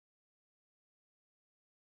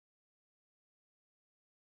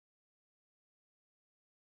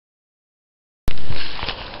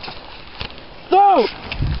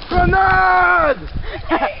Grenade!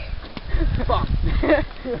 Fuck.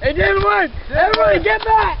 It didn't work! Everybody get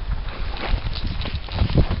back!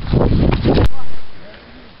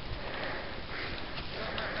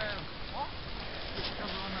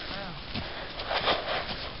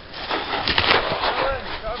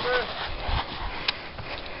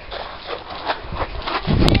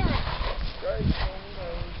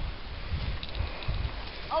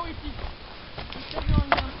 Oh, he's signaling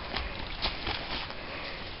them.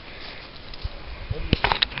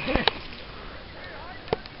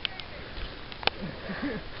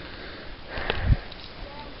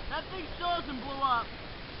 That thing still hasn't blew up.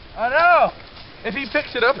 I know! If he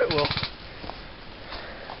picks it up, it will.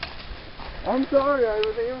 I'm sorry, I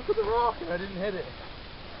was aiming for the rock and I didn't hit it.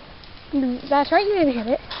 That's right, you didn't hit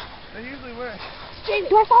it. I usually work. Do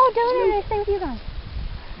I follow Dylan or do I stay with you guys?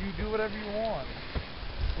 You do whatever you want.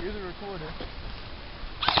 You're the recorder.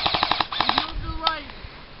 He's moved to the right.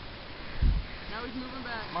 Now he's moving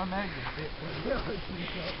back. My mag's a bit.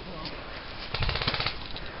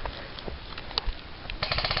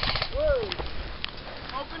 Whoa!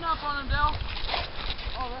 Open up on him, Dell.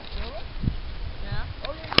 Oh, that's Dylan? Yeah.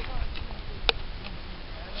 Oh, yeah,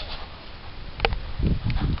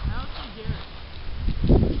 Now let's see Garrett.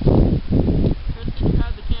 Kristen, you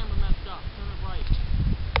had the camera messed up. Turn it right.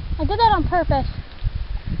 I did that on purpose.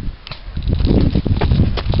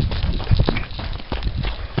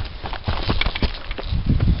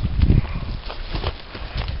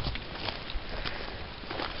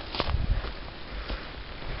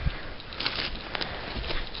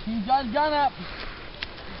 He's got his gun up.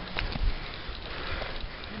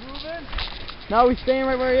 You moving? No, he's staying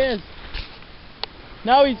right where he is.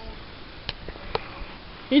 No, he's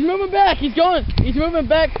moving back. He's moving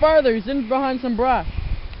back farther. He's in behind some brush.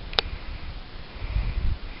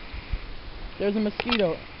 There's a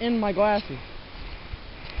mosquito in my glasses.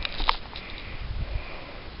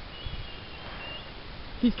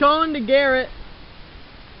 He's calling to Garrett.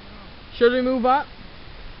 Should we move up?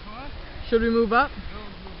 What? Should we move up?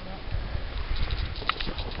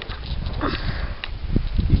 Do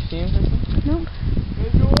you see him, Kristen? Nope.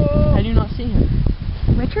 Visual! How do you not see him?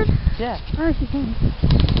 Richard? Yeah. Where is he going?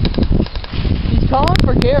 He's calling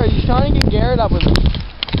for Garrett. He's trying to get Garrett up with him.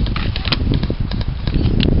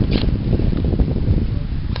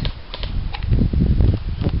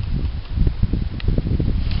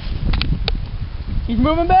 He's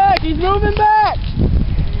moving back! He's moving back!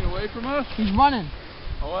 Getting away from us? He's running.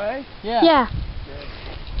 Away? Yeah. Yeah.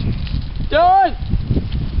 Dylan! I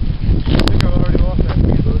think I already lost that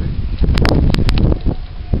reloaded.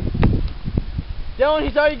 Dylan,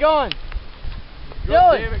 he's already gone. God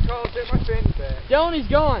Dylan! damn it, Carl, take my fins back. Dylan, he's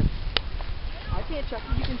gone. I can't check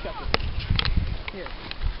it. You can check it. Here.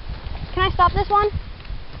 Can I stop this one?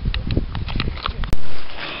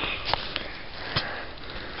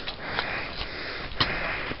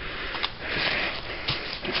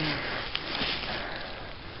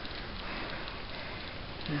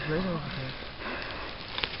 He's right over there.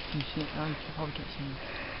 You see? No, you probably can't see him.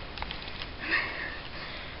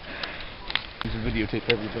 There's a videotape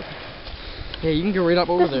everything. Yeah, you can go right up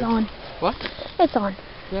over This there. is on. What? It's on.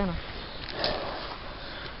 Yeah, no.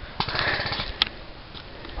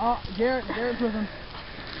 Oh, Garrett's with him.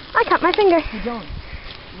 I cut my finger. Hey, Dylan.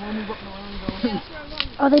 You want to move up in the line and go?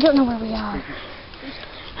 Oh, they don't know where we are.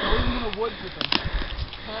 Go in the woods with them.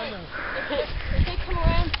 If they come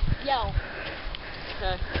around, yell.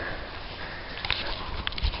 Okay.